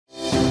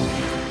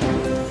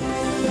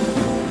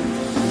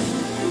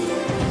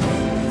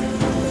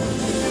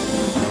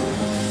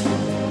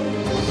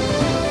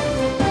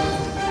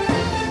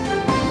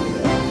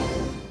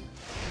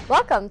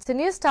Welcome to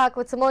News Talk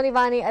with Simone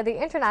Vani at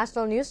the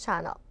International News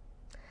Channel.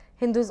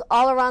 Hindus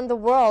all around the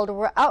world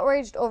were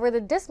outraged over the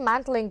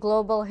dismantling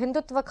global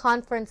Hindutva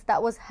conference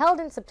that was held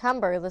in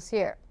September this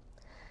year.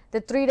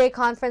 The three-day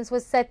conference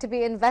was said to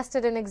be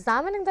invested in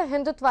examining the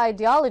Hindutva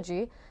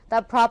ideology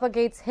that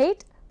propagates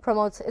hate,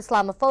 promotes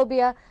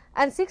Islamophobia,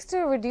 and seeks to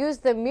reduce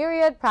the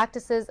myriad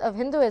practices of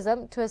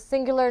Hinduism to a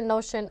singular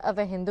notion of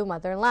a Hindu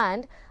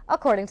motherland,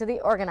 according to the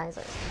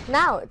organizers.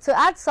 Now, to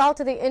add salt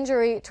to the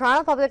injury,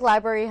 Toronto Public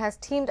Library has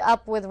teamed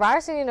up with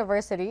Ryerson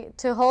University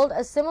to hold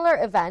a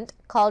similar event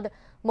called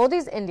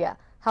Modi's India,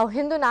 How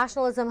Hindu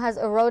Nationalism Has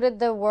Eroded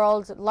the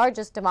World's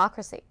Largest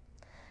Democracy.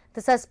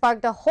 This has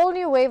sparked a whole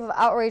new wave of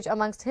outrage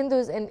amongst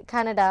Hindus in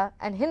Canada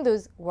and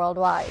Hindus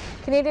worldwide.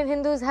 Canadian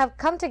Hindus have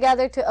come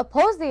together to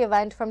oppose the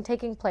event from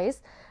taking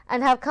place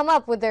and have come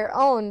up with their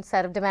own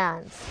set of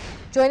demands.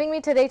 Joining me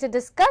today to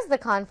discuss the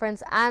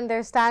conference and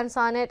their stance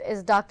on it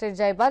is Dr.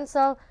 Jay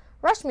Bansal,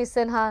 Rashmi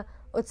Sinha,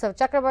 Utsav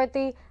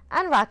Chakrabarti,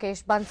 and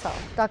Rakesh Bansal.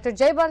 Dr.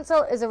 Jay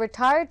Bansal is a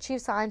retired Chief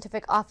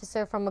Scientific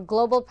Officer from a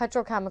global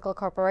petrochemical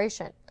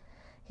corporation.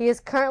 He is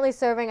currently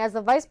serving as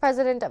the Vice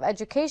President of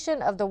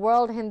Education of the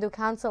World Hindu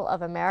Council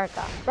of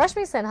America.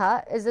 Rashmi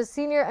Sinha is a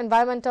Senior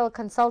Environmental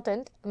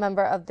Consultant,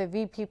 member of the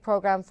VP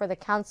Program for the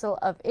Council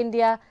of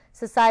India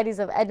Societies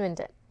of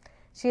Edmonton.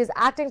 She is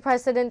Acting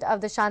President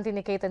of the Shanti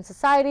Niketan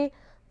Society,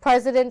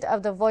 President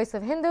of the Voice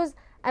of Hindus,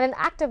 and an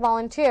active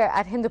volunteer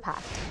at Hindu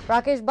Pact.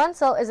 Rakesh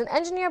Bansal is an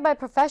engineer by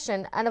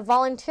profession and a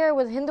volunteer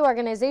with Hindu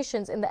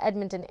organizations in the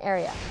Edmonton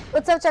area.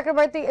 Utsav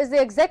Chakrabarti is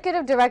the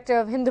Executive Director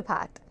of Hindu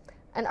Pact.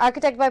 An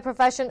architect by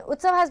profession,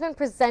 Utsav has been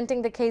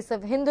presenting the case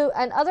of Hindu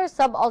and other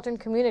subaltern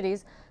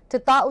communities to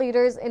thought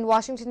leaders in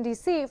Washington,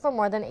 D.C. for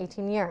more than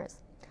 18 years.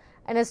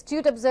 An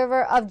astute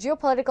observer of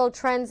geopolitical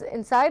trends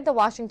inside the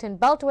Washington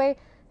Beltway,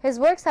 his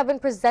works have been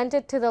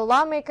presented to the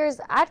lawmakers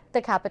at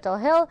the Capitol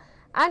Hill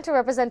and to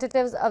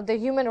representatives of the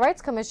Human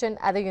Rights Commission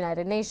at the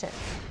United Nations.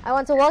 I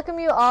want to welcome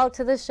you all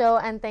to the show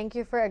and thank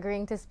you for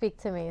agreeing to speak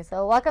to me.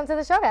 So welcome to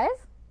the show, guys.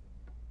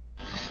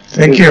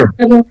 Thank you.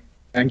 Hello.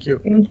 Thank you.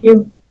 Thank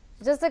you.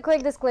 Just a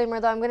quick disclaimer,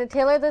 though. I'm going to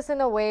tailor this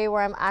in a way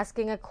where I'm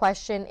asking a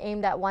question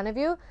aimed at one of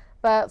you.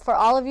 But for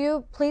all of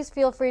you, please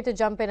feel free to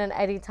jump in at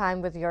any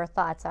time with your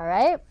thoughts, all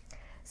right?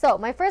 So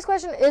my first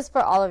question is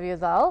for all of you,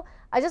 though.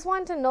 I just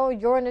want to know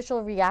your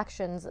initial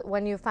reactions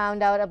when you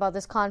found out about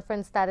this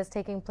conference that is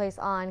taking place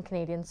on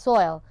Canadian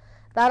soil.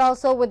 That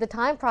also with the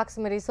time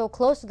proximity so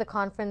close to the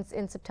conference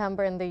in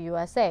September in the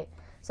USA.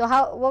 So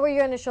what were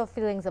your initial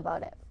feelings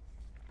about it?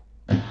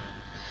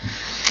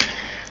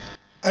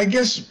 I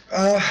guess,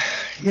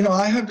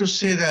 I have to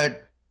say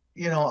that,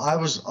 I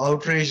was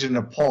outraged and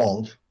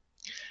appalled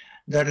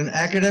that an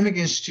academic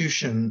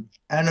institution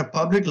and a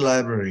public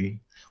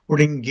library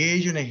would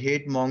engage in a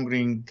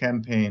hate-mongering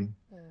campaign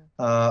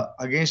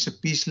against a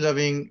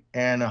peace-loving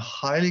and a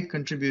highly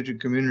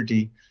contributed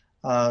community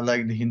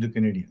like the Hindu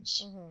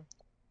Canadians.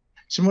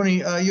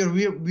 Simone, your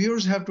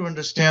viewers have to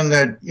understand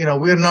that,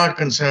 we're not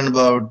concerned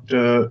about,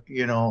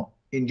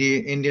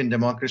 Indian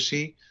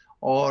democracy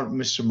or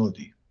Mr.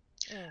 Modi.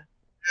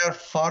 They are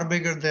far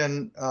bigger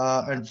than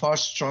and far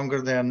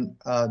stronger than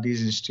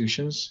these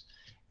institutions,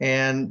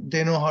 and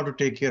they know how to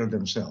take care of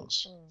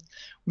themselves.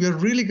 We are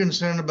really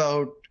concerned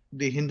about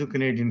the Hindu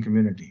Canadian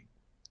community.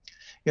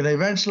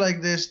 Events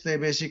like this, they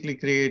basically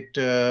create,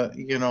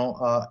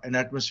 an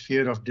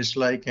atmosphere of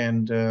dislike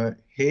and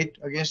hate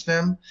against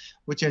them,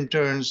 which in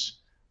turns,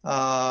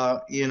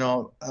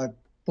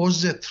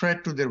 poses a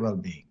threat to their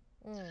well-being.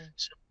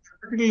 So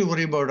we're particularly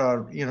worried about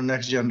our,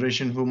 next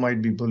generation who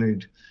might be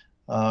bullied,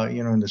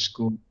 in the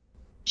school.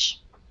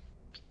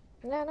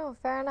 Yeah, no,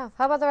 fair enough.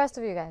 How about the rest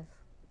of you guys?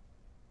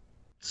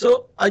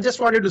 So I just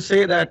wanted to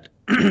say that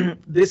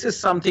this is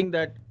something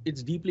that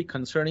it's deeply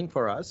concerning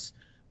for us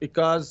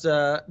because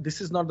this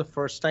is not the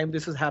first time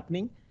this is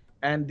happening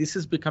and this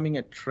is becoming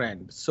a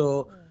trend.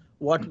 So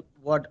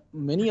what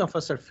many of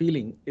us are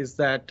feeling is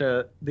that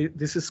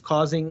this is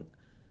causing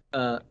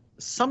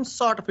some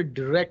sort of a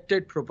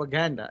directed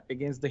propaganda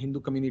against the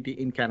Hindu community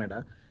in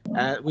Canada,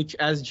 which,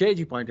 as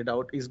Jayji pointed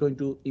out, is going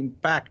to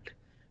impact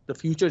the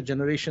future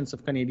generations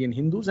of Canadian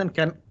Hindus and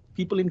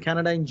people in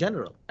Canada in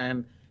general.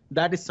 And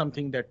that is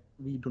something that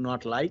we do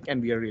not like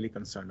and we are really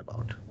concerned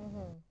about.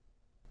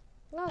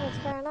 No, that's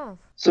fair enough.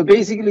 So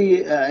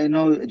basically,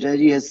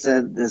 Jaji has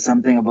said there's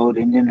something about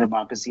Indian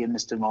democracy and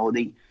Mr.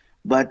 Modi,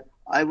 but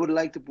I would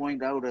like to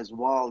point out as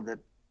well that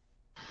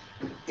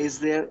is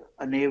there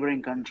a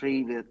neighboring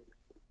country with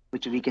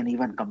which we can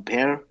even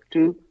compare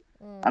to?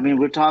 I mean,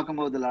 we're talking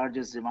about the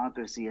largest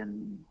democracy,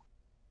 and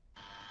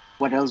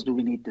what else do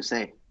we need to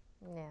say?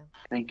 Yeah.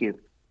 Thank you.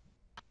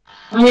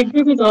 I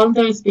agree with all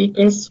the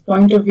speakers'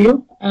 point of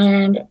view,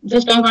 and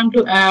just I want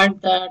to add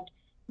that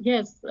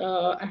yes,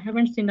 I have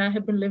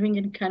been living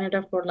in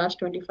Canada for last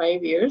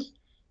 25 years,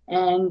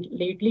 and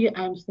lately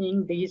I'm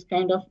seeing these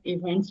kind of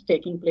events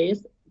taking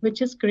place,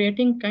 which is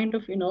creating kind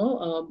of,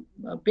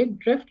 a big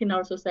drift in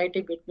our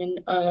society between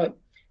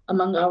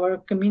among our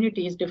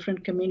communities,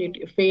 different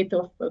community, faith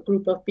of a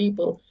group of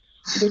people.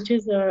 which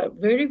is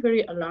very,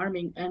 very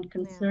alarming and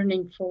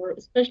concerning for,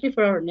 especially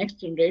for our next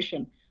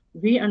generation.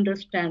 We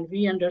understand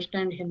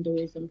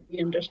Hinduism, we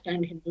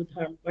understand Hindu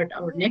Dharma, but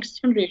our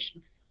next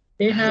generation,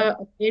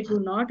 they do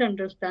not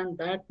understand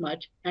that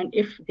much. And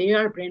if they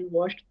are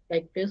brainwashed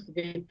like this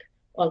with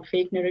all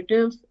fake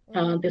narratives,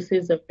 this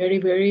is a very,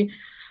 very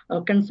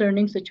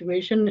concerning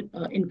situation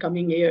in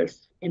coming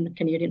years in the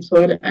Canadian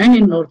soil and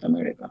in North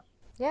America.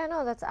 Yeah,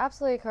 no, that's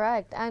absolutely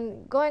correct.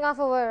 And going off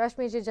of what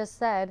Rashmiji just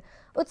said,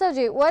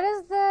 Utsavji, what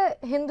is the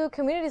Hindu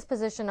community's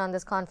position on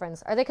this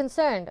conference? Are they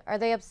concerned? Are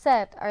they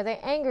upset? Are they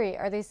angry?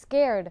 Are they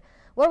scared?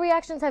 What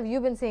reactions have you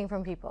been seeing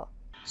from people?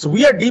 So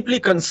we are deeply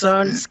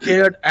concerned,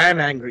 scared, and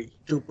angry,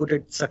 to put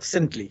it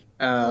succinctly.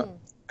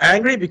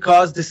 Angry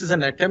because this is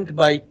an attempt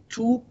by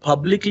two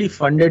publicly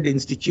funded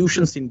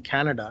institutions in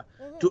Canada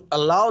to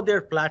allow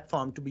their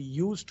platform to be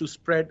used to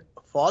spread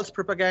false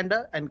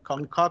propaganda and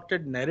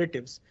concocted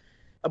narratives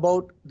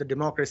about the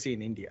democracy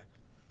in India,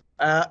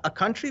 a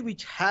country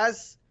which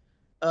has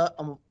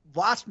a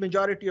vast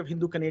majority of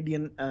Hindu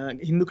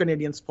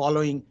Canadians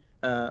following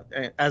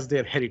as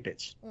their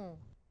heritage.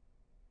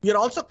 We are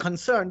also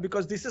concerned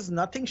because this is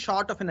nothing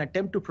short of an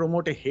attempt to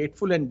promote a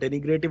hateful and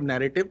denigrative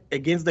narrative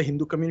against the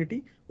Hindu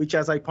community, which,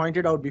 as I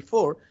pointed out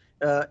before,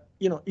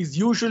 is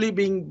usually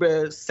being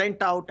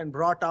sent out and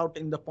brought out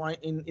in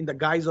the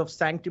guise of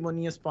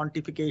sanctimonious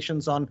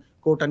pontifications on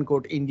quote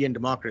unquote Indian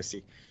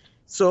democracy.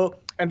 So,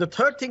 and the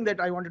third thing that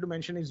I wanted to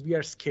mention is we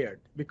are scared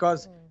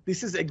because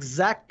this is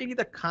exactly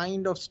the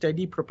kind of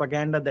steady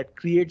propaganda that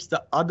creates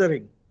the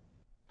othering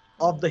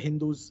of the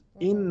Hindus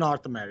in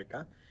North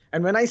America.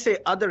 And when I say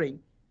othering,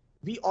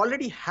 we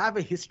already have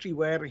a history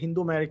where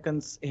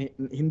Hindus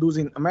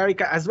in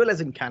America as well as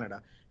in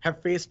Canada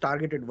have faced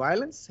targeted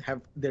violence,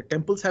 their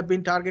temples have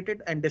been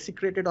targeted and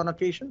desecrated on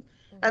occasion,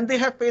 and they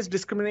have faced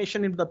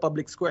discrimination in the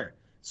public square.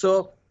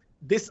 So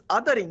this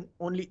othering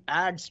only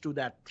adds to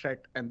that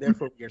threat, and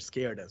therefore we are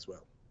scared as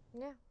well.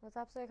 Yeah, that's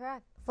absolutely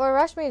correct. For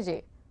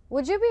Rashmiji,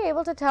 would you be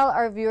able to tell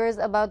our viewers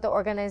about the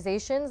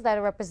organizations that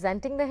are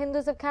representing the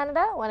Hindus of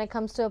Canada when it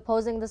comes to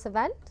opposing this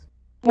event?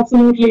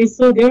 Absolutely.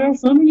 So there are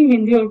so many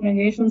Hindu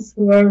organizations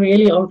who are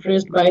really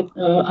outraged by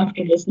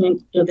after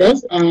listening to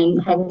this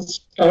and have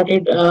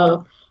started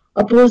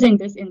opposing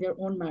this in their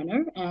own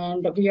manner.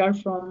 And we are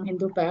from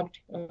Hindu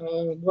Pact,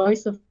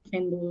 Voice of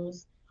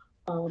Hindus,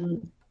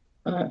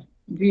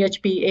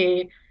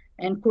 VHPA,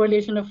 and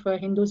Coalition of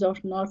Hindus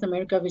of North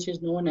America, which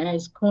is known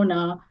as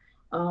KONA.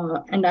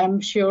 And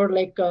I'm sure,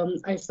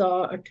 I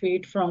saw a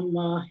tweet from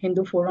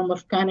Hindu Forum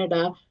of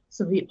Canada.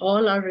 So we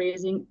all are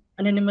raising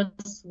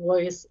anonymous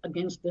voice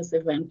against this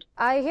event.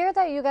 I hear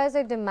that you guys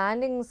are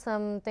demanding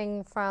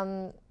something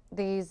from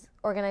these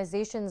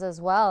organizations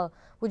as well.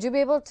 Would you be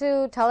able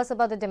to tell us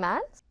about the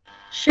demands?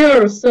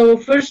 Sure. So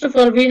first of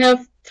all, we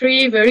have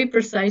three very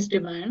precise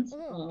demands.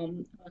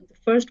 The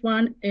first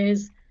one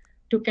is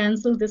to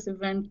cancel this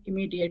event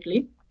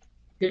immediately.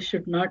 This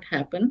should not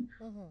happen,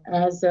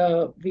 as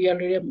we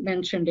already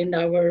mentioned in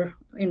our,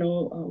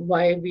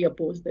 why we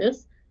oppose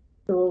this.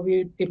 So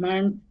we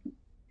demand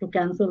to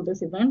cancel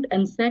this event.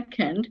 And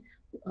second,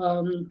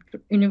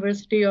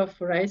 University of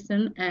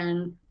Ryerson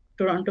and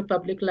Toronto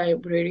Public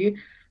Library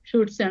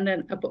should send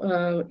an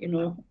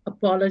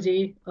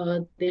apology.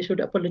 They should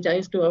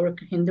apologize to our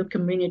Hindu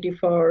community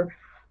for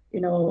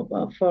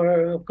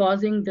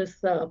causing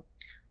this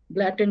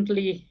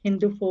blatantly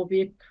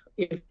Hindu-phobic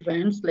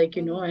events,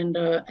 and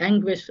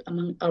anguish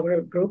among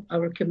our group,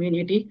 our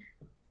community.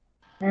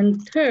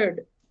 And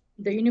third,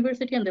 the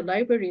university and the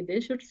library, they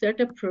should set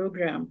a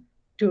program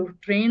to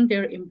train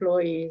their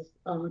employees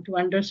to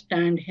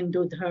understand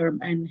Hindu Dharma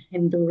and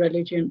Hindu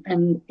religion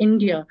and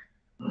India,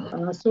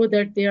 so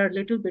that they are a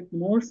little bit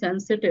more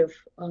sensitive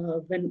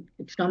when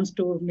it comes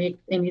to make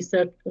any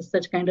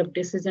such kind of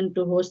decision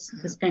to host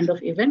this kind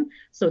of event.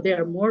 So they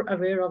are more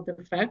aware of the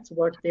facts,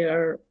 what they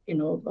are,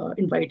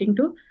 inviting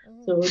to.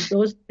 So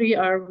those three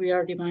we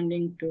are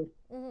demanding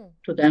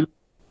to them.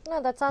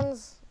 No, that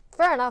sounds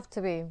fair enough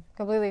to be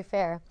completely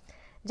fair.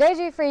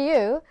 JG, for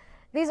you,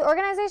 these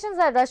organizations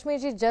that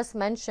Rashmiji just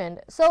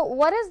mentioned, so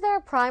what is their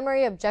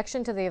primary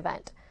objection to the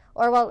event?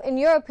 Or, well, in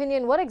your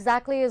opinion, what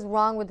exactly is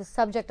wrong with the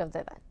subject of the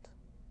event?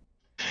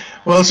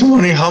 Well,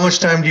 Simone, how much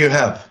time do you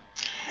have?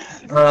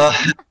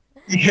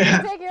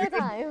 Yeah. Take your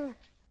time.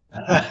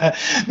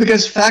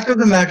 Because fact of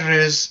the matter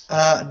is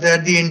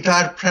that the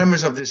entire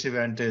premise of this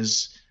event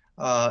is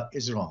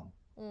wrong.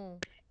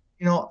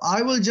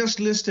 I will just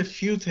list a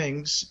few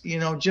things,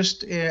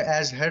 just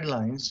as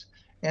headlines,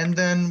 and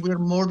then we're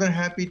more than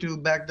happy to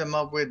back them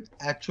up with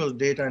actual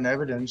data and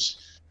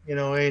evidence,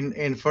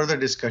 in further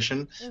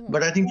discussion.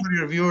 But I think for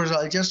your viewers,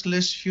 I'll just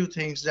list a few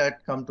things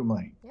that come to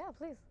mind. Yeah,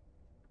 please.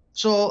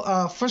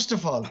 So first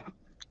of all,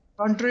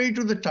 contrary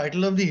to the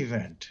title of the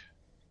event,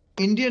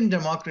 Indian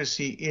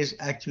democracy is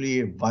actually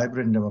a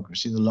vibrant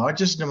democracy, the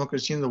largest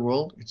democracy in the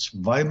world. It's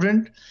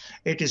vibrant.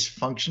 It is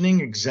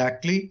functioning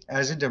exactly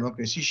as a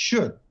democracy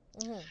should,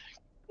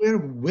 where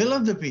will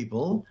of the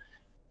people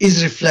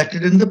is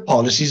reflected in the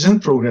policies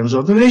and programs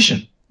of the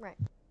nation. Right.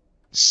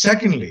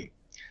 Secondly,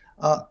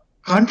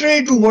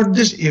 Contrary to what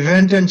this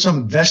event and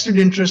some vested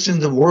interest in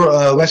the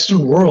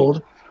Western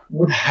world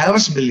would have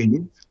us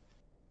believe,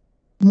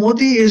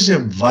 Modi is a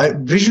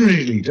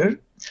visionary leader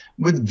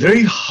with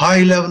very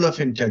high level of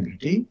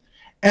integrity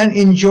and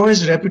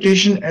enjoys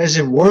reputation as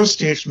a world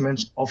statesman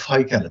of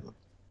high caliber.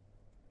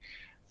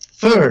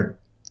 Third,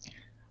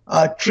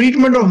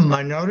 treatment of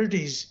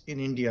minorities in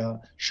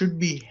India should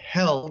be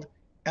held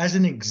as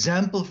an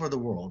example for the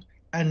world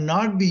and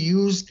not be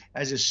used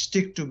as a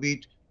stick to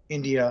beat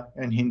India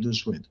and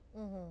Hindus with.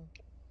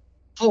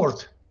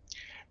 Fourth,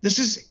 this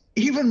is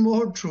even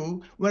more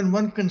true when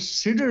one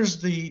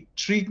considers the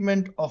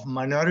treatment of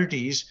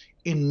minorities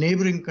in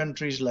neighboring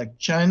countries like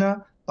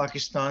China,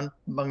 Pakistan,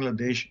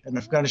 Bangladesh, and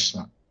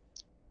Afghanistan.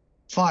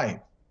 5,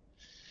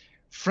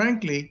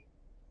 frankly,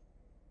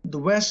 the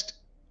West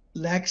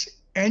lacks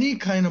any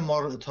kind of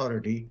moral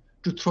authority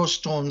to throw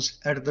stones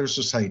at other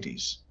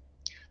societies.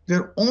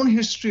 Their own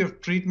history of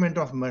treatment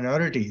of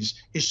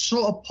minorities is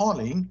so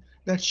appalling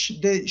that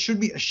they should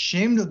be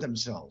ashamed of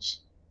themselves.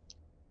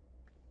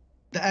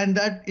 And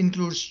that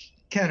includes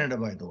Canada,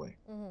 by the way.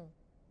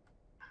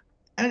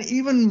 And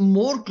even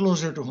more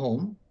closer to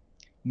home,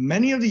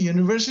 many of the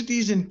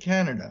universities in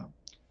Canada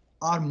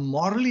are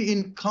morally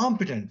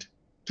incompetent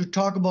to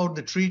talk about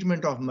the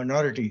treatment of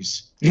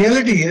minorities.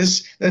 Reality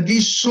is that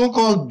these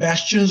so-called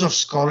bastions of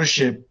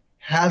scholarship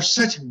have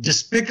such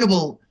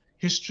despicable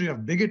history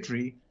of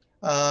bigotry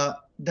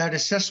that a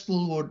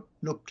cesspool would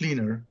look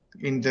cleaner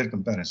in their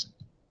comparison.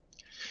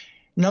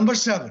 Number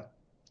 7,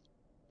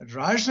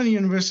 Rajasthan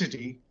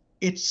University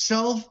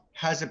itself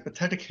has a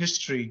pathetic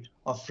history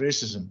of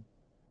racism,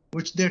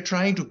 which they're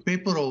trying to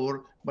paper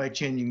over by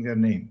changing their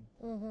name.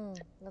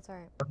 That's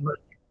right.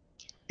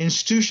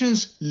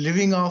 Institutions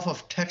living off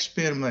of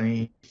taxpayer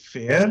money,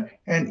 fair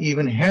and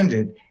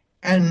even-handed,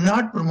 and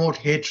not promote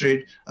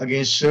hatred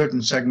against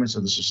certain segments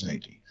of the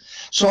society.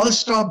 So I'll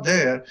stop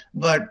there,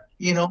 but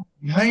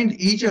behind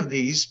each of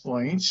these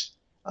points,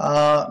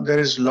 there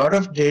is a lot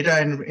of data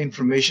and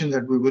information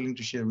that we're willing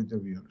to share with the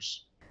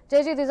viewers.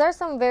 JG, these are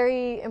some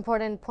very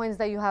important points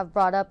that you have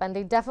brought up, and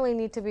they definitely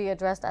need to be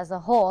addressed as a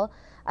whole.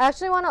 I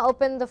actually want to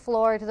open the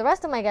floor to the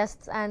rest of my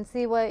guests and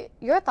see what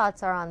your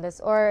thoughts are on this,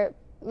 or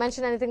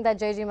mention anything that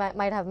JG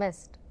might have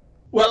missed.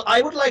 Well,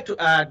 I would like to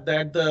add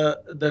that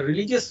the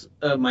religious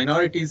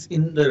minorities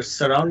in the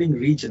surrounding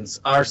regions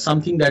are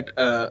something that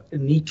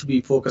need to be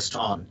focused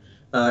on,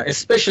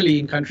 especially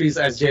in countries,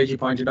 as JG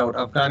pointed out,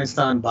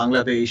 Afghanistan,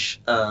 Bangladesh,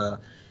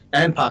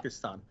 and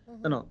Pakistan.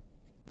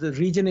 The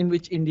region in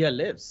which India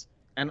lives,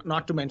 and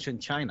not to mention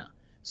China.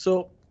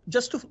 So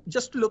just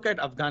to look at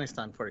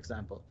Afghanistan, for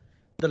example,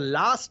 the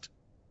last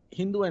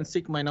Hindu and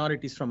Sikh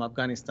minorities from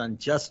Afghanistan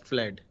just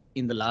fled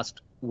in the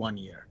last 1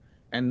 year,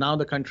 and now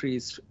the country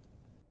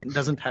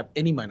doesn't have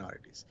any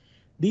minorities.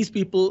 These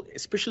people,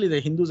 especially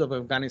the Hindus of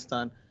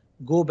Afghanistan,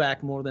 go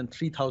back more than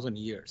 3,000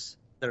 years.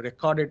 The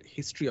recorded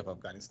history of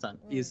Afghanistan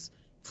is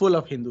full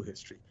of Hindu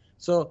history.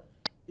 So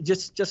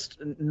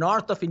just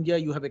north of India,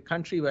 you have a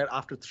country where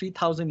after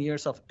 3,000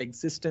 years of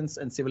existence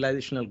and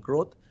civilizational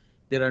growth,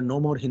 there are no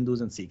more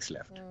Hindus and Sikhs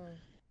left.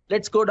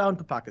 Let's go down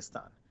to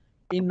Pakistan.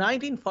 In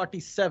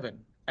 1947,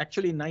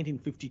 actually in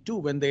 1952,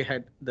 when they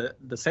had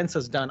the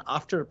census done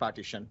after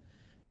partition,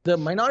 the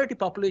minority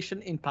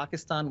population in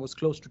Pakistan was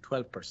close to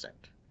 12%.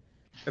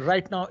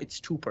 Right now, it's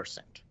 2%.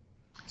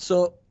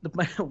 So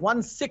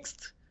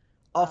 1/6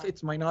 of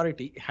its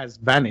minority has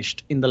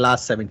vanished in the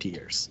last 70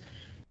 years.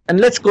 And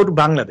let's go to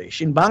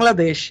Bangladesh. In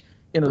Bangladesh,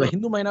 the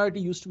Hindu minority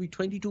used to be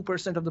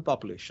 22% of the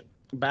population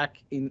back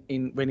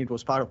in when it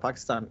was part of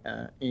Pakistan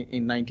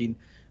in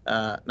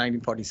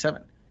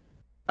 1947.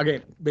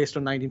 Again, based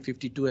on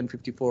 1952 and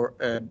 54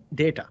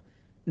 data.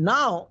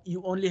 Now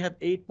you only have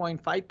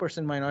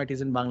 8.5%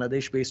 minorities in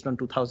Bangladesh based on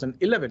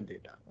 2011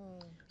 data.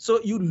 So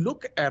you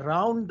look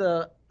around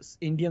the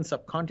Indian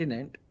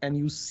subcontinent and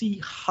you see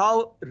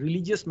how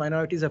religious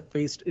minorities have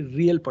faced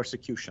real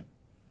persecution.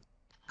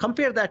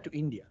 Compare that to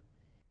India.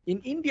 In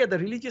India, the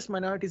religious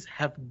minorities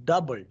have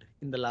doubled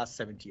in the last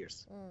 70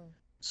 years.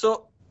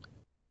 So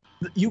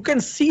you can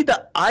see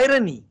the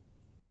irony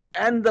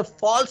and the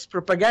false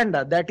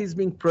propaganda that is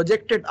being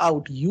projected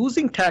out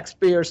using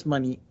taxpayers'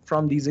 money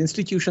from these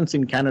institutions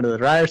in Canada, the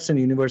Ryerson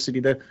University,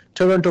 the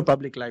Toronto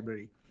Public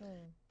Library.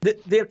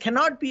 There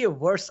cannot be a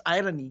worse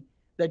irony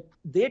that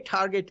they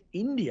target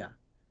India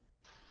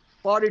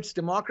for its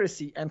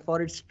democracy and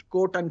for its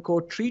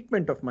quote-unquote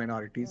treatment of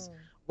minorities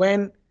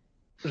when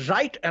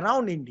right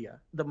around India,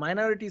 the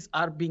minorities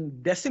are being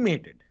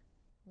decimated.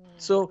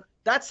 So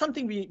that's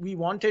something we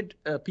wanted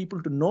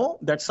people to know.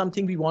 That's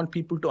something we want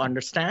people to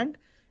understand.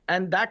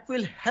 And that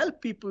will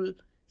help people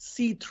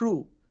see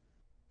through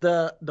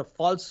the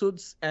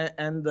falsehoods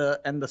and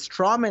the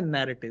strawman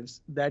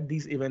narratives that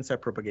these events are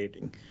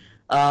propagating.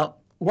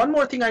 One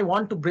more thing I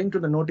want to bring to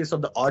the notice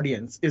of the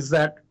audience is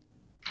that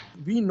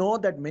we know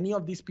that many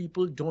of these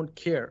people don't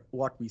care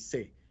what we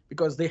say,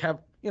 because they have,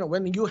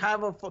 when you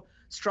have a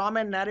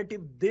strawman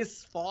narrative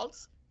this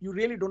false, you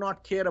really do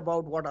not care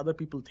about what other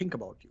people think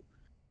about you.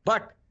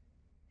 But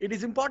it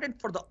is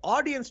important for the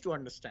audience to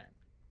understand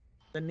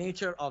the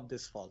nature of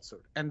this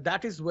falsehood. And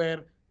that is why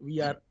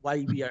we are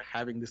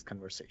having this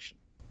conversation.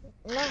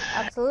 No,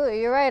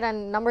 absolutely. You're right.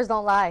 And numbers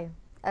don't lie,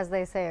 as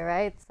they say,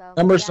 right? So,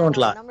 Numbers yeah, don't no, the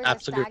lie. numbers are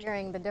Absolutely.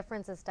 staggering. The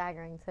difference is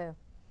staggering, too.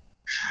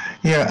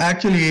 Yeah,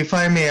 actually, if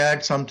I may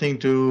add something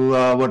to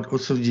what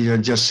Utsuvji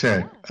had just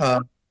said,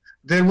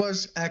 there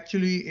was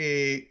actually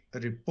a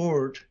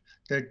report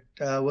that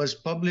was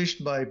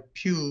published by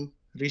Pew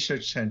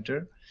Research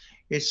Center.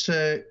 It's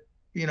an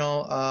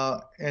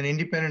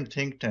independent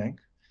think tank.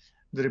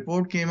 The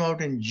report came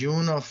out in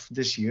June of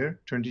this year,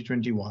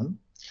 2021,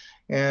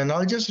 and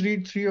I'll just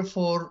read three or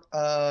four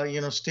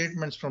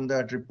statements from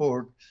that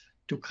report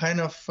to kind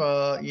of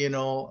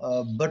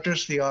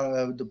buttress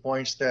the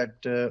points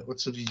that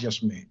Utsuvji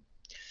just made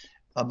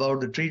about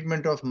the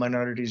treatment of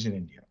minorities in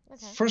India.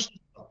 Okay. First,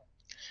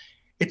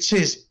 it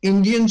says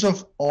Indians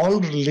of all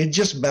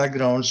religious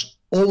backgrounds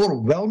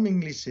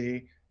overwhelmingly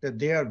say that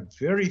they are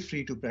very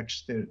free to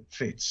practice their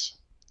faiths.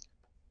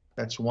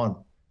 That's one.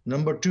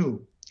 Number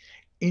two,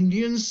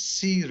 Indians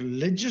see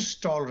religious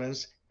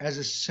tolerance as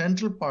a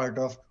central part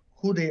of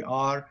who they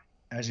are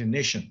as a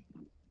nation.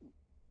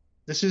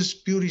 This is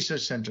Pew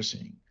Research Center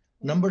saying.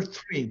 Number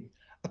three,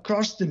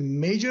 across the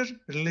major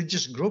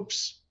religious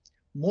groups,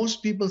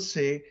 most people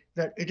say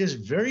that it is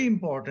very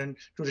important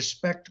to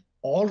respect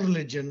all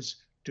religions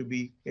to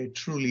be a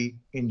truly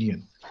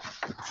Indian.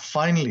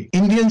 Finally,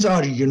 Indians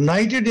are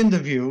united in the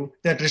view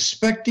that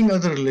respecting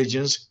other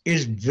religions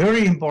is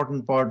very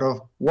important part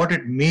of what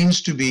it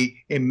means to be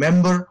a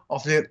member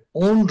of their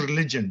own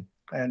religion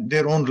and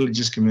their own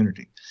religious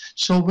community.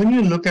 So when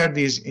you look at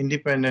these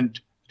independent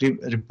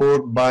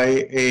report by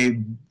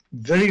a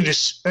very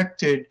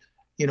respected,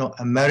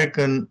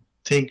 American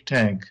think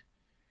tank,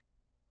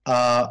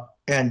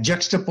 and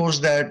juxtapose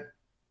that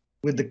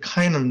with the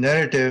kind of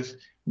narrative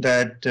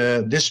that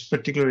this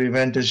particular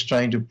event is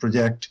trying to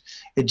project,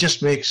 it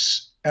just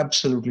makes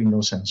absolutely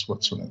no sense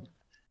whatsoever.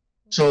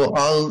 So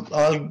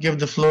I'll give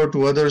the floor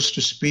to others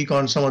to speak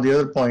on some of the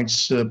other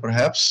points,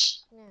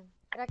 perhaps. Yeah.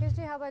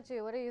 Rakeshji, how about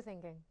you? What are you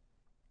thinking?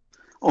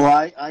 Oh,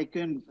 I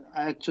can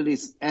actually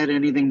add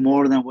anything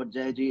more than what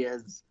Jaiji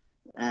has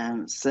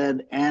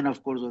said, and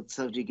of course what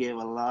Savji gave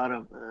a lot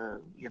of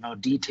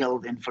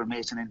detailed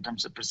information in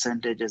terms of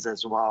percentages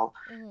as well.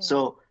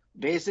 So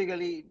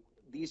basically,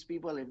 these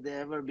people, if they've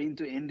ever been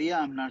to India,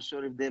 I'm not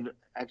sure if they've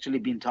actually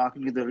been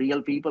talking to the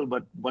real people,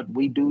 but what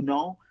we do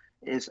know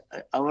is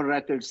our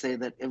records say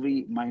that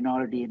every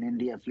minority in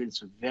India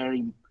feels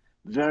very,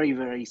 very,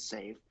 very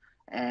safe.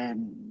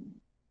 And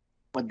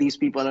what these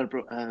people are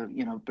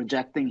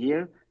projecting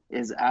here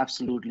is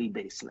absolutely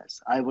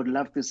baseless. I would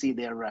love to see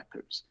their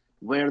records,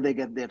 where they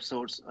get their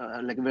source,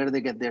 where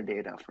they get their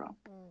data from.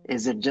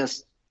 Is it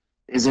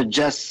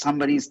just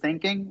somebody's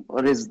thinking,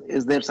 or is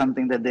there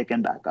something that they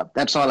can back up?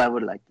 That's all I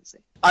would like to say.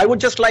 I would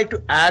just like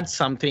to add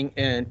something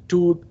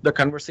to the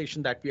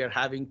conversation that we are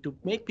having to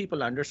make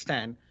people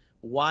understand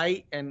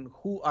why and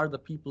who are the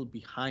people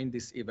behind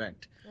this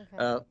event.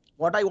 Okay.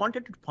 What I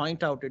wanted to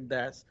point out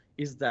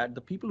is that the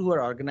people who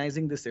are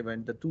organizing this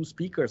event, the two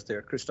speakers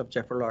there, Christoph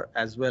Jefferler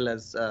as well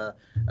as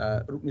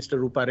Mr.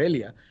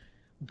 Ruparelia,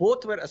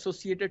 both were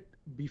associated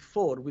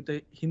before with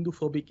a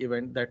Hindu-phobic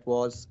event that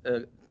was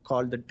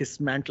called the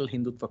Dismantle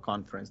Hindutva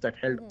Conference that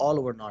held all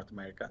over North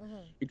America.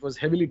 It was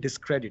heavily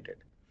discredited.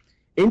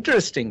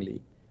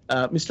 Interestingly,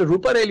 Mr.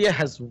 Ruparelia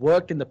has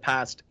worked in the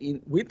past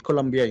with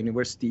Columbia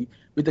University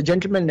with a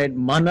gentleman named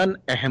Manan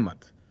Ahmed,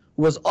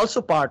 who was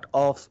also part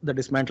of the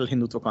Dismantle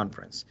Hindutva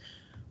Conference.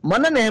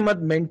 Manan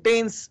Ahmed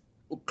maintains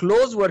a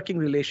close working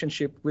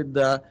relationship with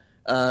the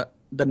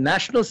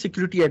National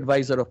Security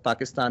Advisor of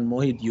Pakistan,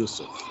 Mohid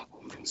Yusuf.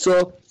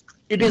 So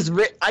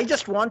I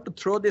just want to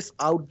throw this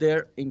out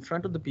there in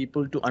front of the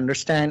people to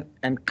understand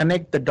and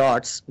connect the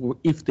dots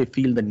if they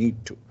feel the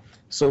need to.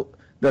 So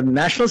the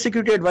National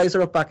Security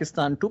Advisor of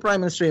Pakistan to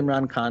Prime Minister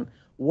Imran Khan,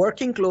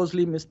 working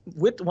closely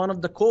with one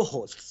of the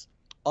co-hosts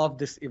of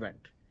this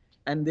event,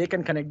 and they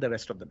can connect the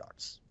rest of the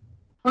dots.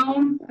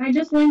 I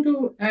just want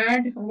to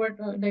add what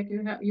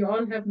you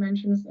all have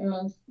mentioned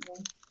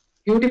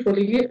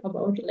beautifully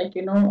about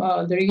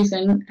the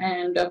reason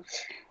and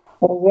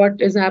what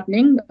is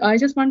happening. I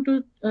just want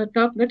to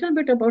talk a little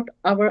bit about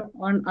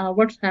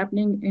what's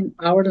happening in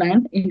our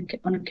land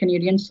on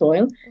Canadian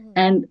soil,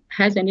 and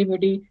has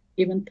anybody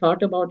even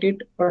thought about it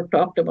or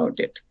talked about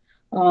it?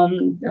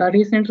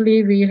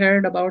 Recently, we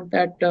heard about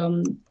that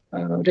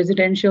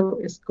residential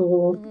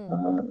school.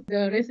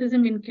 The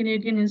racism in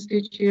Canadian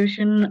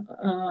institution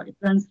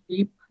runs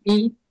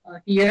deeply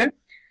here,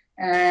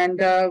 and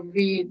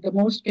the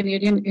most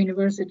Canadian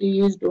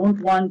universities don't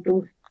want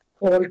to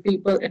hold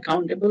people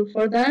accountable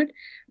for that,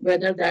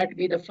 whether that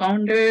be the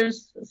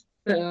founders,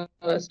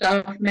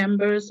 staff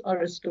members,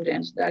 or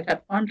students that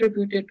have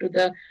contributed to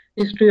the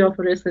history of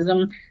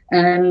racism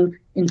and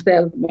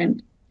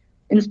enslavement.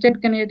 Instead,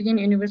 Canadian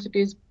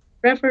universities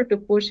prefer to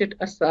push it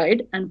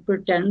aside and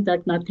pretend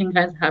that nothing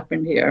has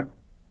happened here.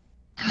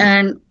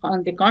 And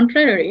on the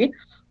contrary,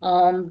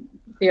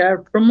 they are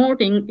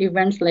promoting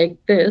events like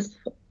this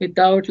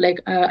without,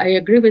 I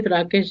agree with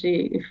Rakesh,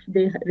 if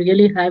they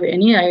really have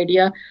any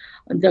idea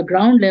the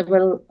ground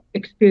level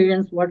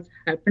experience what's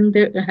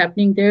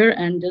happening there,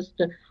 and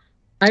just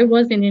I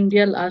was in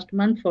India last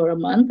month for a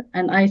month,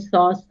 and I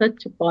saw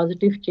such a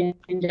positive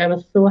change. I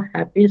was so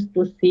happy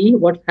to see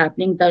what's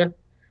happening, the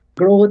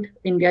growth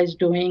India is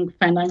doing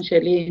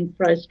financially,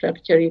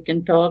 infrastructure, you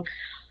can talk.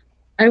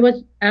 I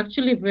was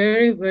actually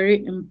very,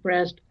 very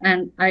impressed,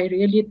 and I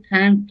really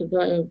thanked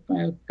the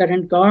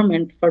current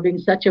government for doing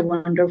such a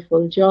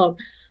wonderful job.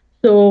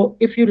 So,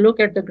 if you look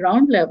at the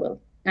ground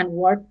level and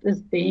what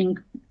is being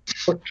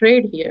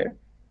portrayed here,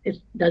 it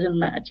doesn't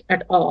match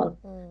at all.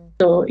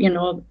 So,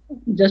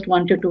 just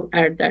wanted to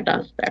add that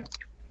aspect.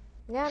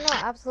 Yeah, no,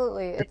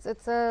 absolutely.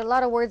 It's a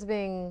lot of words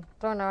being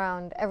thrown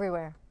around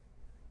everywhere.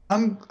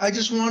 I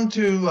just want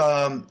to,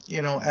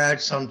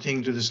 add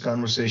something to this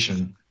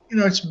conversation.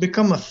 It's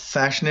become a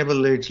fashionable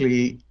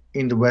lately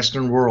in the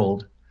Western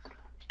world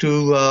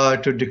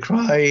to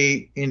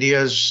decry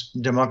India's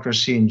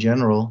democracy in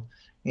general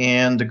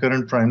and the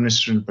current prime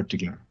minister in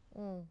particular.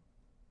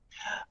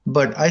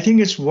 But I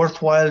think it's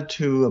worthwhile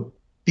to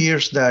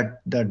pierce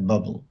that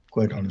bubble,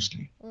 quite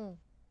honestly.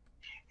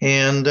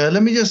 And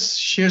let me just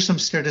share some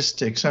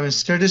statistics. I mean,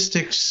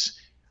 statistics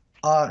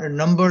are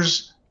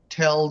numbers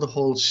tell the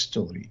whole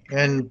story,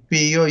 and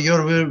your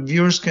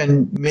viewers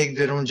can make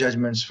their own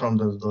judgments from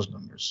those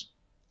numbers.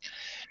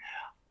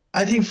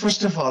 I think,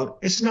 first of all,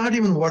 it's not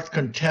even worth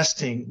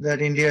contesting that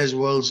India is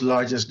world's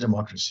largest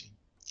democracy.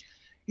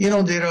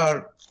 There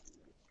are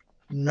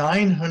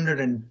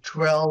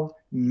 912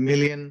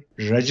 million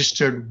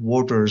registered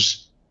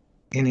voters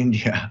in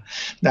India.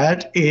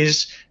 That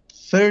is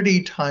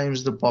 30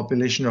 times the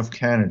population of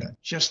Canada,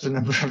 just the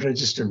number of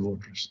registered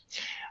voters.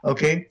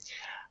 Okay.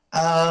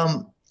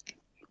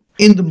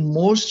 In the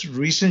most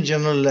recent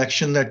general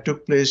election that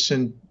took place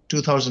in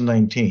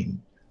 2019,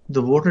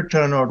 the voter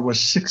turnout was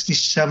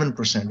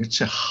 67%.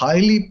 It's a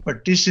highly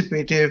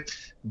participative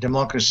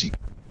democracy.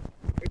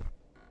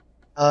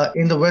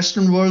 In the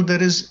Western world,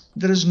 there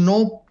is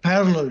no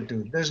parallel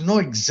to, there's no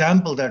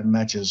example that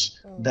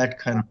matches that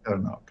kind of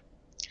turnout.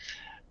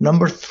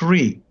 Number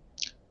three,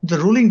 the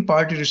ruling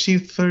party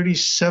received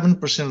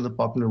 37% of the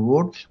popular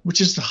vote, which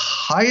is the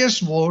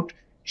highest vote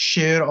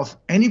share of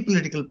any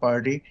political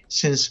party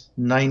since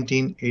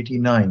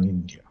 1989 in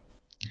India.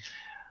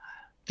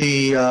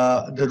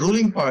 The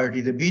ruling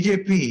party, the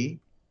BJP,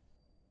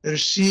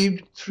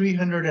 received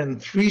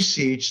 303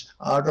 seats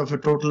out of a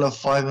total of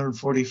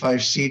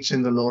 545 seats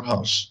in the lower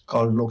house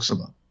called Lok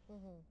Sabha.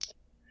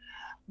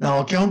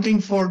 Now,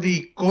 accounting for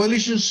the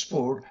coalition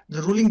support,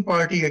 the ruling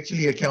party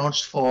actually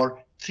accounts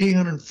for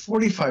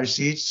 345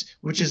 seats,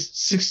 which is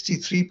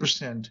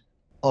 63%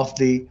 of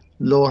the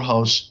lower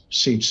house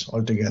seats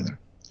altogether.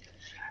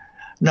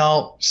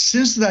 Now,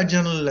 since that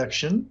general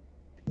election,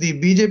 the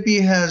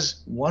BJP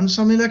has won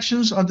some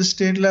elections at the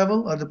state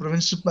level, at the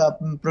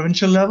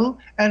provincial level,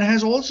 and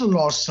has also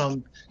lost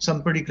some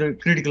pretty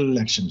critical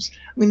elections.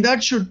 I mean,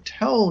 that should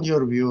tell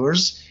your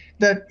viewers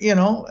that,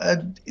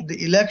 the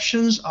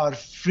elections are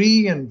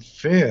free and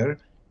fair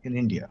in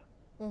India.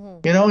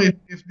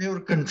 If they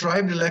were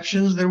contrived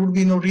elections, there would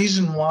be no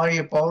reason why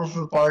a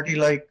powerful party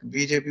like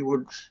BJP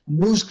would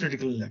lose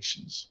critical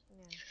elections.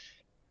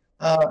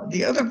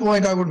 The other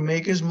point I would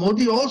make is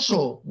Modi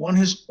also won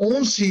his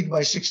own seat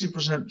by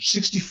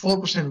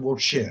 64%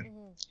 vote share.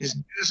 His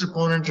nearest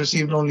opponent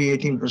received only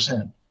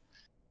 18%.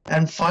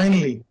 And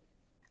finally,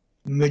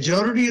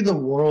 majority of the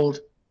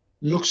world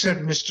looks at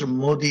Mr.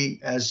 Modi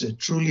as a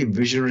truly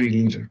visionary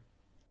leader.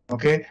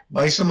 Okay,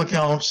 by some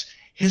accounts,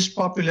 his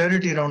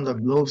popularity around the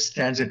globe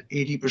stands at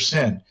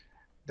 80%.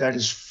 That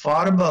is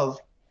far above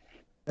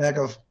that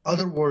of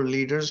other world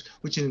leaders,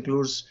 which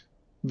includes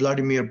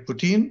Vladimir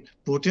Putin,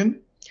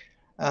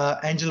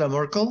 Angela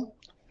Merkel,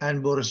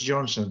 and Boris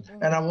Johnson.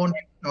 And I want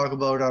to talk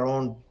about our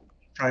own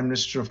Prime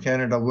Minister of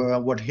Canada,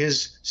 what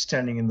his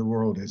standing in the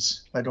world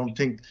is. I don't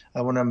think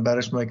I want to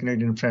embarrass my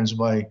Canadian friends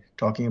by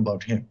talking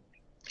about him.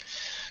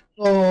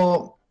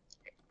 So,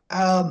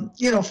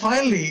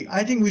 finally,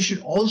 I think we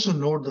should also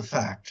note the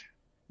fact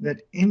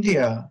that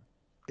India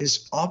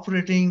is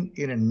operating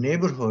in a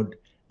neighborhood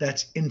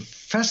that's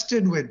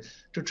infested with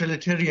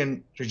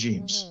totalitarian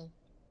regimes,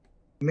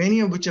 many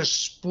of which are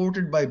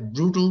supported by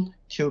brutal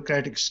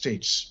theocratic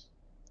states.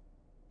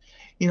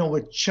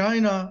 With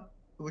China,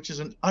 which is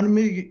an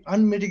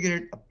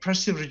unmitigated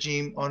oppressive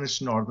regime on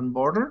its northern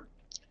border,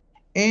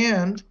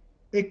 and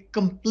a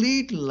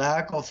complete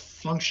lack of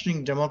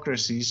functioning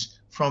democracies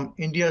from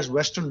India's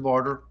western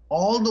border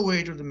all the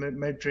way to the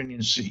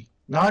Mediterranean Sea.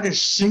 Not a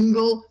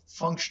single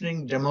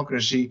functioning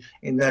democracy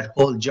in that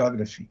whole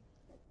geography.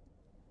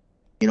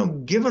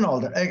 Given all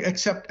that,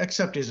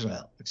 except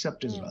Israel,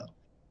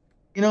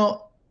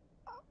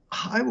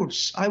 I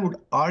would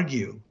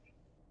argue,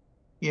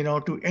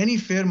 to any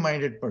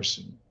fair-minded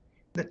person,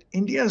 that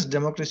India's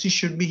democracy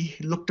should be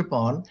looked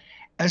upon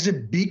as a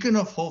beacon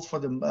of hope for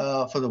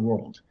the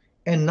world,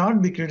 and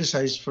not be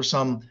criticized for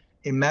some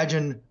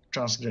imagined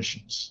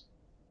transgressions.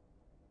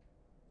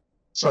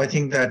 So I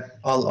think that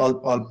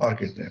I'll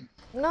park it there.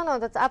 No,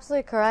 that's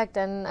absolutely correct,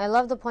 and I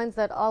love the points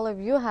that all of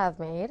you have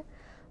made.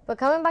 But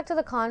coming back to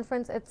the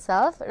conference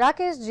itself,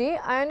 Rakesh ji,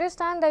 I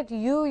understand that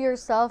you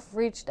yourself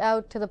reached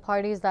out to the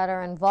parties that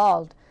are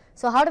involved.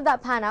 So how did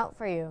that pan out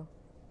for you?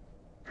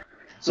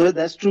 So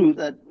that's true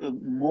that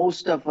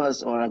most of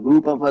us or a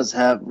group of us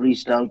have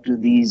reached out to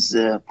these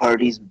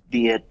parties,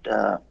 be it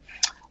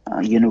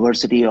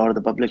university or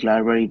the public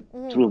library,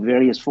 through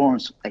various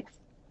forms like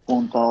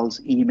phone calls,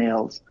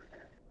 emails.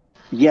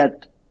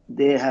 Yet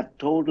they have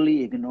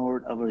totally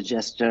ignored our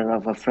gesture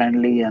of a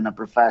friendly and a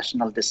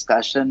professional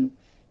discussion.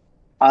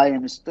 I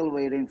am still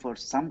waiting for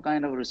some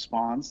kind of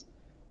response,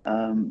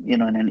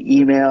 in an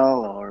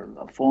email or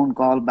a phone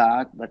call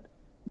back, but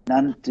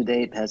none to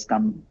date has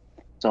come.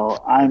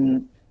 So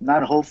I'm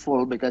not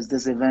hopeful because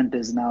this event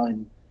is now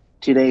in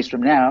 2 days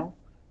from now.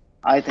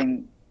 I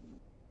think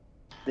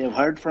they've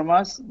heard from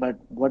us, but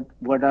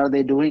what are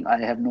they doing? I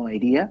have no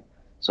idea.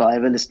 So I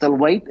will still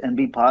wait and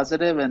be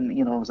positive,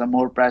 and some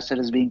more pressure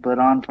is being put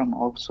on from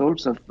all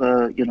sorts of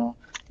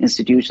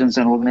institutions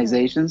and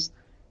organizations,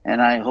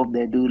 and I hope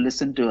they do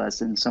listen to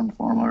us in some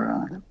form or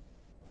another.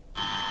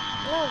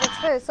 No, that's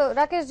fair. So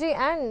Rakesh ji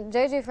and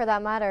JJ for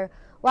that matter,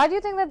 why do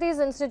you think that these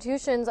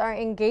institutions are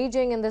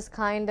engaging in this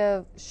kind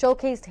of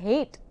showcased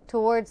hate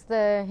towards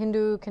the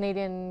Hindu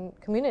Canadian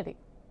community?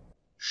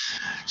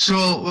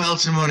 So, well,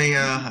 Simone,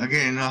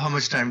 again, how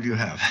much time do you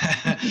have?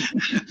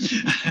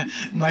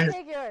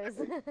 Take yours.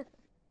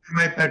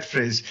 My pet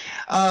phrase.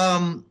 I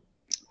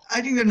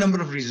think there are a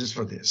number of reasons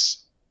for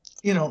this.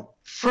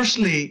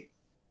 Firstly,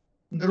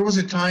 there was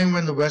a time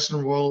when the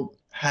Western world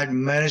had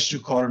managed to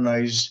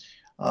colonize,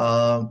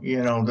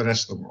 the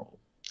rest of the world.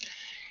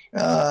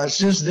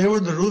 Since they were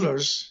the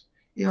rulers,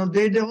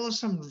 they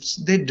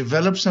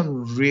developed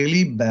some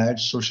really bad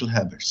social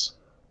habits.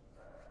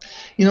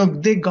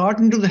 They got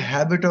into the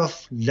habit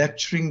of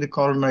lecturing the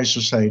colonized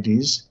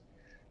societies,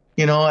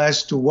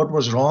 as to what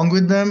was wrong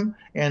with them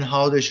and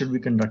how they should be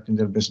conducting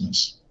their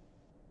business.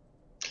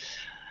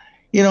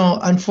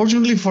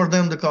 Unfortunately for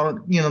them,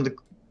 the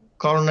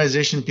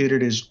colonization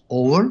period is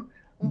over,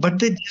 but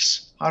they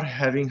just are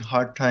having a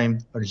hard time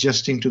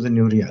adjusting to the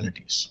new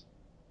realities.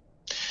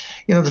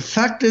 The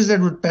fact is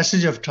that with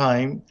passage of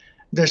time,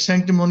 their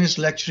sanctimonious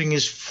lecturing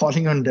is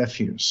falling on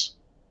deaf ears.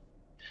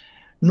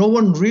 No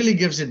one really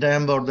gives a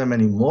damn about them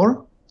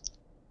anymore.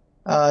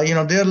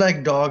 They're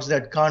like dogs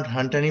that can't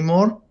hunt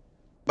anymore,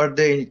 but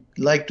they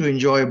like to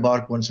enjoy a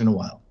bark once in a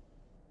while.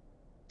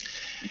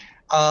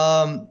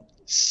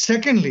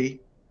 Secondly,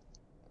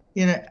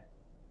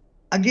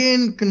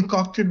 again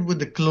concocted with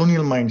the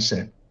colonial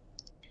mindset,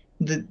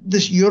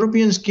 the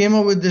Europeans came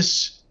up with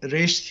this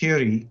race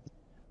theory,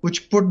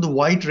 which put the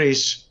white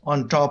race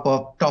on top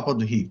of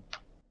the heap.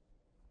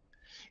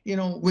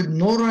 With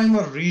no rhyme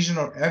or reason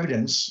or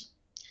evidence,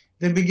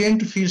 they began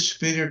to feel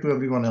superior to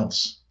everyone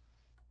else.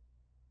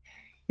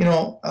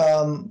 Now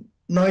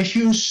if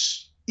you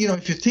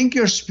think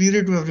you're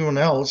superior to everyone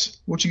else,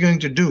 what you're going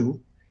to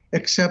do,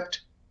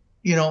 except,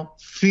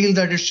 feel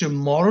that it's your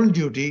moral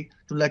duty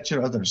to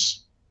lecture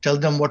others, tell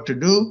them what to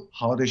do,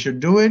 how they should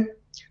do it.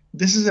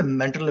 This is a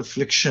mental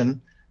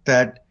affliction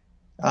that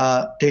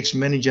takes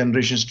many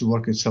generations to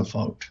work itself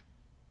out.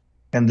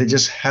 And they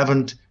just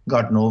haven't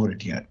gotten over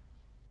it yet.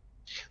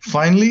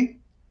 Finally,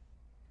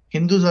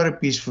 Hindus are a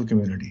peaceful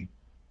community.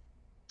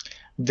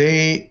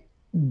 They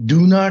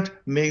do not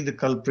make the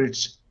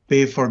culprits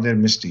pay for their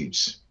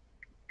misdeeds.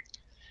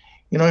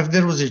 If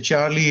there was a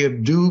Charlie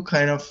Hebdo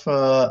kind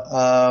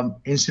of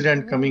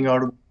incident coming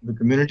out of the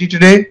community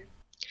today,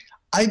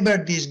 I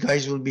bet these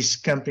guys will be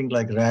scampering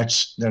like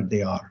rats that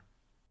they are.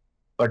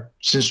 But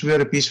since we are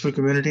a peaceful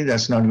community,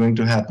 that's not going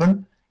to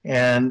happen.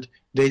 And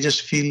they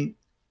just feel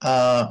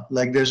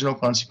like there's no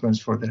consequence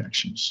for their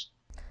actions.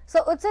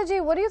 So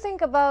Utsaji, what do you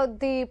think about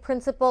the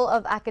principle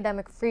of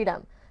academic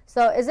freedom?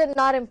 So is it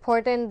not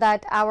important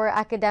that our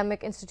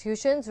academic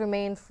institutions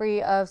remain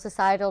free of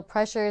societal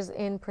pressures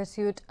in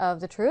pursuit of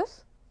the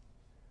truth?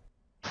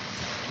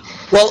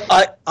 Well,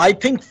 I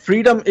think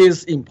freedom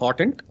is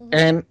important,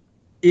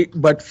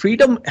 but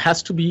freedom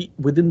has to be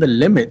within the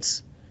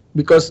limits,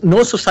 because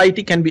no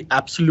society can be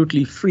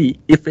absolutely free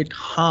if it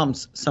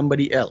harms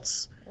somebody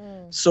else.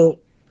 So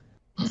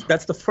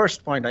that's the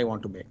first point I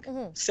want to make.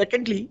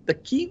 Secondly, the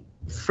key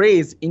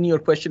phrase in your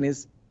question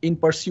is in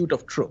pursuit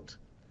of truth,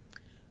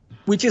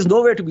 which is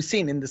nowhere to be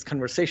seen in this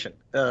conversation.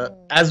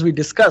 As we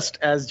discussed,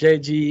 as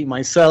Jayji,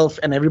 myself,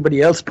 and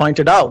everybody else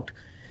pointed out,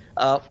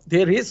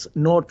 there is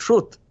no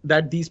truth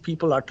that these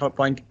people are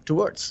pointing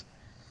towards.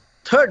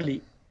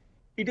 Thirdly,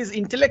 it is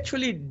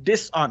intellectually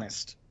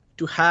dishonest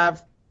to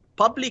have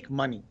public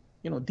money.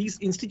 These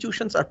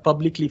institutions are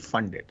publicly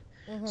funded.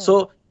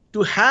 So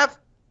to have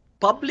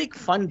public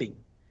funding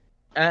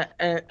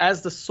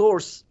as the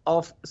source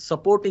of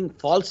supporting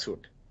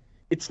falsehood,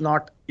 it's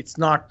not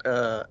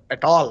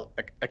at all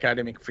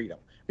academic freedom,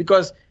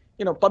 because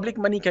public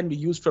money can be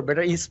used for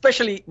better,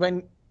 especially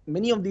when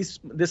many of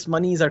this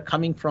monies are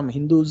coming from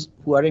Hindus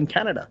who are in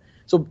Canada.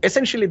 So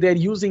essentially they're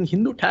using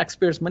Hindu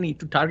taxpayers' money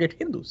to target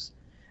Hindus,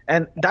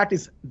 and that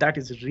is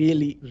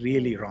really,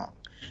 really wrong.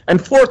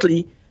 And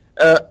fourthly,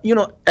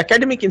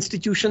 academic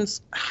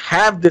institutions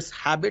have this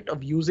habit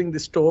of using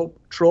this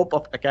trope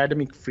of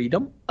academic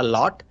freedom a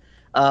lot,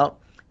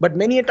 but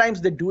many a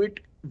times they do it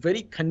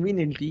very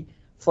conveniently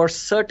for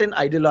certain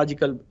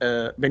ideological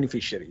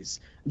beneficiaries.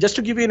 Just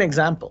to give you an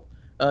example,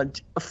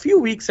 a few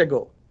weeks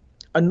ago,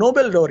 a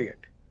Nobel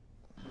laureate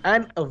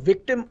and a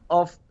victim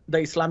of the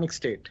Islamic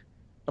State,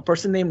 a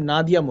person named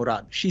Nadia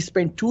Murad, she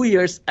spent 2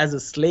 years as a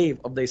slave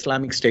of the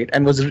Islamic State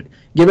and was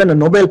given a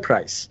Nobel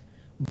Prize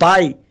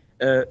by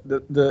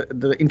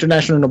the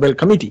International Nobel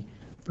Committee,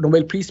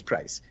 Nobel Peace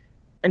Prize.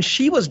 And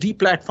she was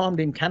deplatformed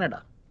in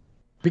Canada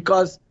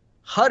because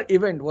her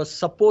event was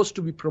supposed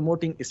to be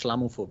promoting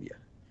Islamophobia.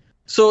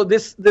 So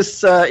this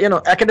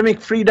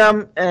academic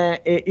freedom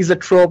is a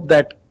trope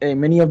that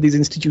many of these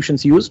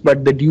institutions use,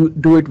 but they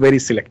do it very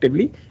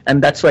selectively,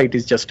 and that's why it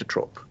is just a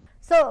trope.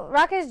 So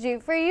Rakesh ji,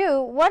 for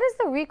you, what is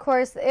the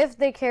recourse if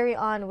they carry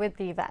on with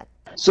the event?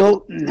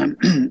 So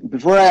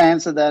before I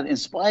answer that, in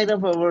spite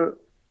of our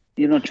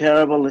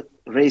terrible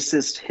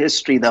racist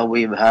history that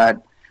we've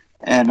had,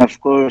 and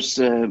of course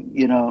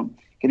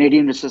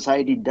Canadian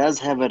society does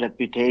have a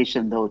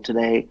reputation though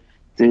today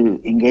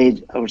to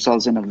engage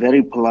ourselves in a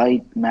very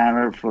polite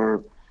manner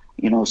for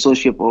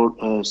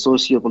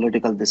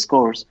socio-political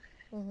discourse.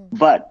 Mm-hmm.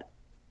 But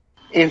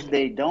if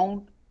they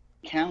don't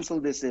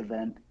cancel this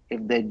event,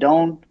 if they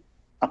don't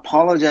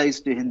apologize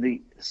to Hindu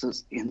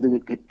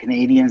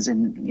Canadians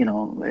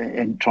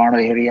in Toronto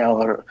area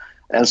or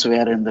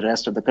elsewhere in the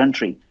rest of the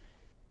country,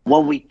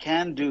 what we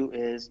can do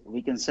is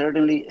we can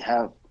certainly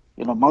have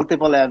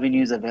multiple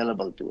avenues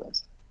available to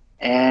us.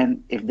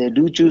 And if they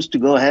do choose to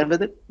go ahead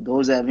with it,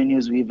 those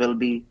avenues we will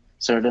be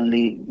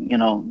certainly,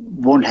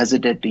 won't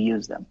hesitate to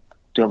use them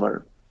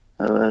to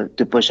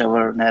push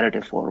our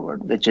narrative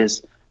forward, which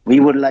is we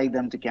would like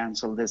them to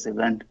cancel this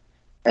event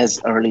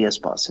as early as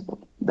possible.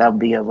 That would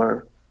be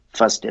our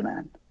first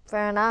demand.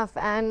 Fair enough.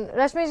 And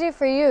Rashmiji,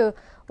 for you,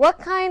 what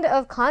kind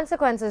of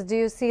consequences do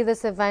you see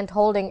this event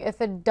holding if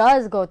it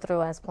does go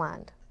through as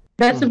planned?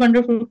 That's a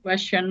wonderful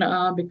question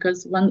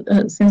because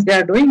since they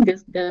are doing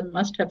this, they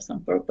must have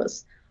some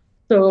purpose.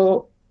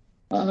 So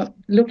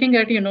looking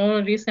at,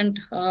 recent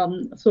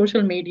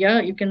social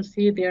media, you can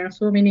see there are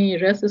so many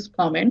racist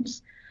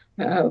comments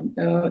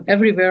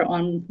everywhere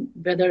on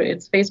whether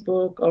it's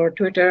Facebook or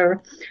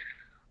Twitter,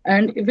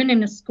 and even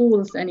in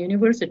schools and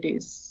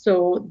universities.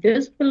 So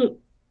this will,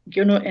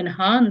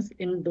 enhance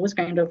in those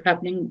kind of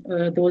happening,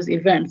 those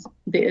events.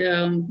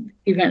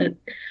 The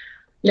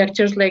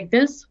lectures like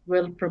this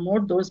will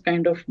promote those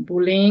kind of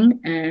bullying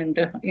and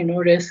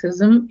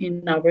racism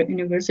in our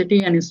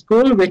university and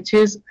school, which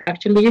is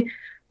actually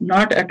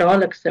not at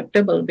all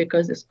acceptable,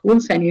 because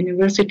schools and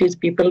universities,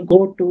 people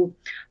go to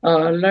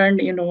learn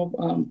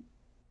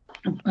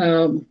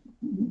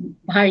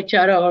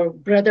bhaichara or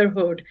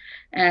brotherhood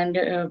and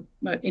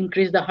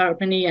increase the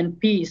harmony and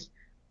peace.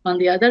 On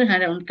the other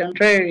hand, on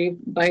contrary,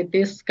 by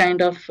this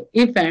kind of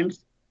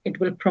events, it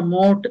will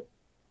promote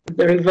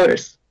the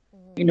reverse,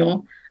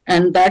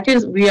 and that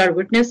is, we are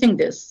witnessing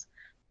this.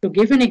 To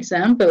give an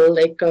example,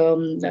 like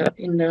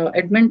in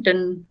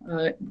Edmonton,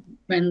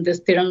 when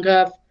this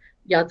Tiranga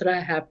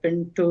Yatra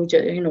happened to,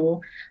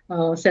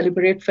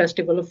 celebrate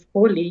Festival of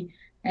Holi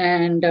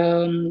and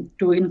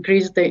to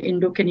increase the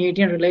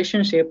Indo-Canadian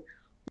relationship,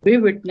 we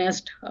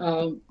witnessed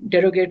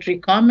derogatory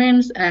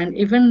comments and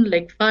even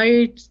like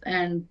fights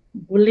and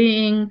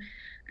bullying,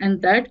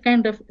 and that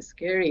kind of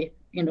scary,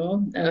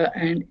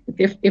 and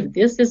if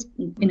this is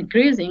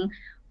increasing,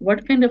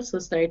 what kind of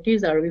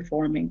societies are we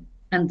forming?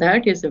 And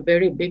that is a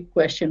very big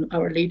question.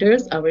 Our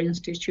leaders, our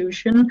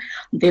institution,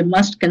 they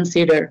must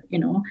consider,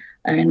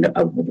 and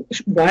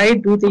why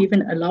do they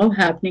even allow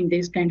happening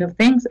these kind of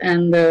things?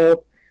 And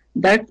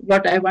that's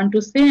what I want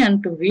to say.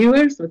 And to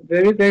viewers,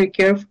 very, very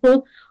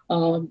careful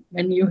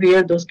when you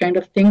hear those kind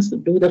of things,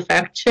 do the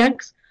fact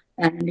checks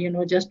and,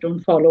 just don't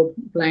follow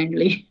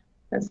blindly.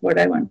 That's what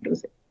I want to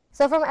say.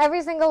 So from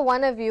every single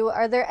one of you,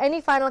 are there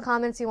any final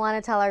comments you want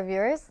to tell our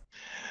viewers?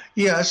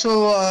 Yeah,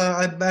 so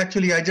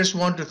I just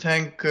want to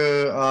thank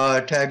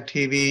Tag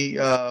TV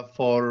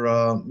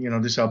for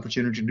this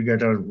opportunity to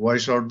get our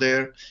voice out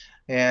there,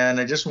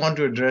 and I just want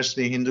to address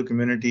the Hindu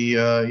community,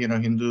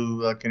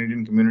 Hindu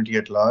Canadian community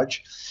at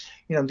large.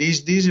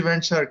 These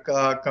events are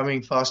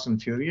coming fast and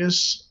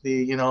furious.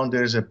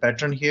 There is a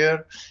pattern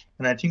here,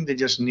 and I think they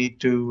just need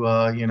to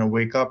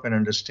wake up and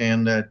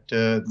understand that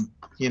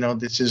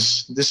this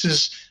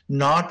is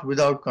not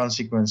without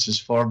consequences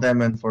for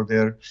them and for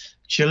their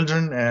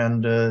children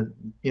and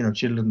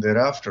children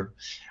thereafter.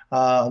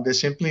 They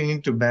simply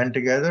need to band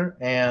together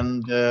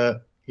and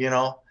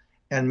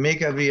and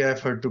make every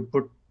effort to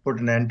put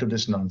an end to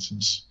this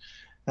nonsense.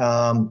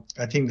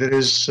 I think there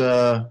is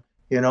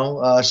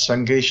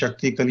Sanghe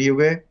Shakti Kali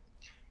Yuge.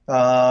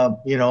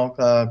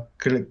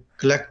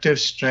 Collective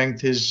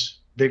strength is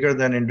bigger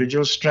than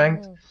individual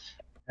strength,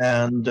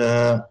 and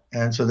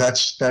so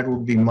that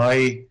would be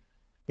my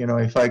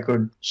if I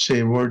could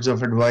say words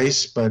of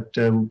advice, but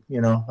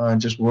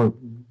just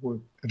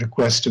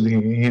request to the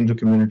Hindu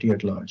community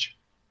at large.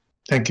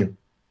 Thank you.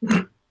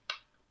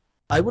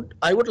 I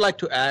would like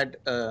to add,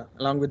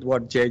 along with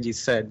what Jayji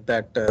said,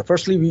 that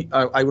firstly,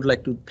 I would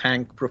like to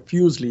thank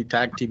profusely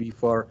Tag TV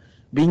for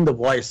being the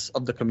voice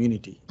of the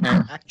community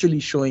and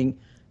actually showing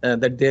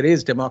that there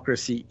is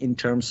democracy in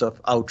terms of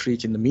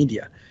outreach in the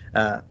media.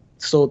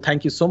 So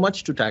thank you so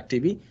much to Tag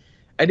TV.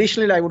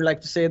 Additionally, I would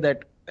like to say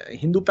that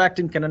Hindu Pact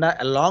in Canada,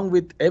 along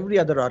with every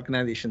other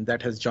organization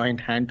that has joined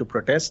hand to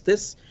protest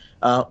this,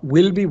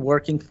 will be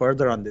working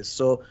further on this.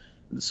 So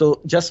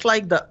just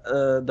like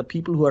the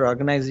people who are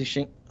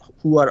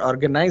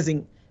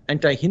organizing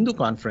anti-Hindu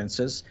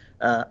conferences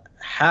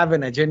have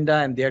an agenda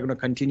and they are going to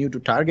continue to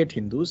target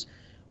Hindus,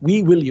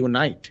 we will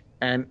unite,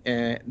 and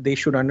they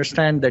should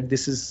understand that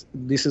this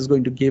is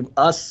going to give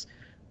us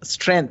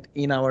strength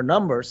in our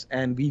numbers,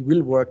 and we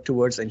will work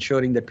towards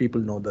ensuring that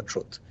people know the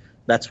truth.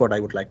 That's what I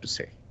would like to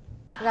say.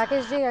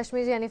 Rakeshji,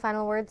 Rashmiji, any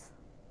final words?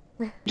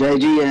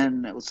 Jayji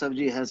and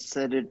Utsavji has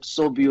said it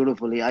so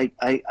beautifully. I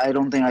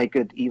don't think I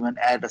could even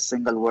add a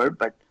single word,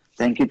 but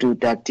thank you to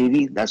Tag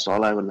TV. That's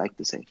all I would like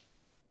to say.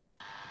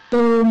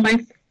 So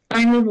my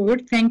final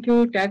word, thank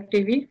you Tag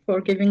TV for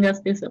giving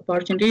us this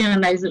opportunity,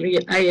 and I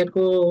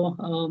echo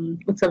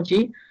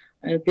Utsavji.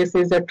 This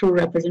is a true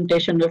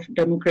representation of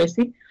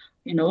democracy,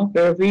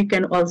 where we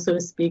can also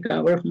speak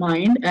our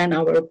mind and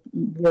our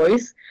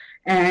voice.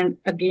 And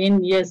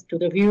again, yes, to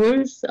the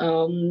viewers,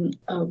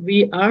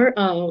 we are,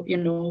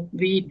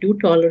 we do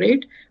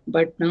tolerate,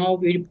 but now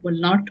we will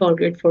not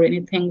tolerate for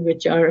anything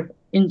which are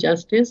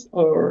injustice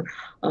or,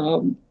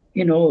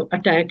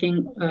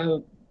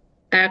 attacking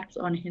acts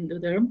on Hindu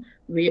Dharma.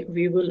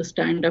 We will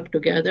stand up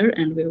together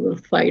and we will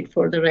fight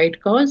for the right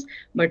cause.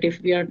 But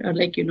if we are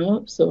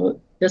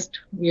so just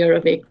we are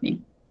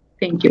awakening.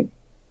 Thank you.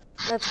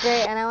 That's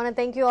great. And I want to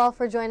thank you all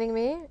for joining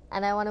me.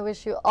 And I want to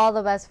wish you all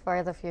the best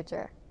for the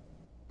future.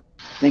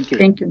 Thank you.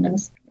 Thank you,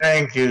 Nas.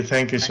 Thank you,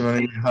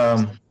 Simone.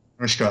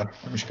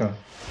 Namaskar.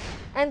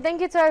 And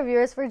thank you to our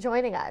viewers for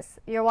joining us.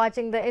 You're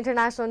watching the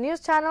International News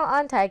Channel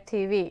on Tag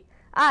TV.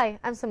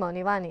 I'm Simone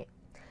Vani.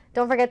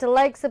 Don't forget to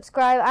like,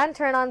 subscribe, and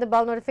turn on the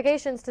bell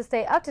notifications to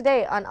stay up to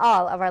date on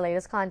all of our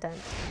latest content.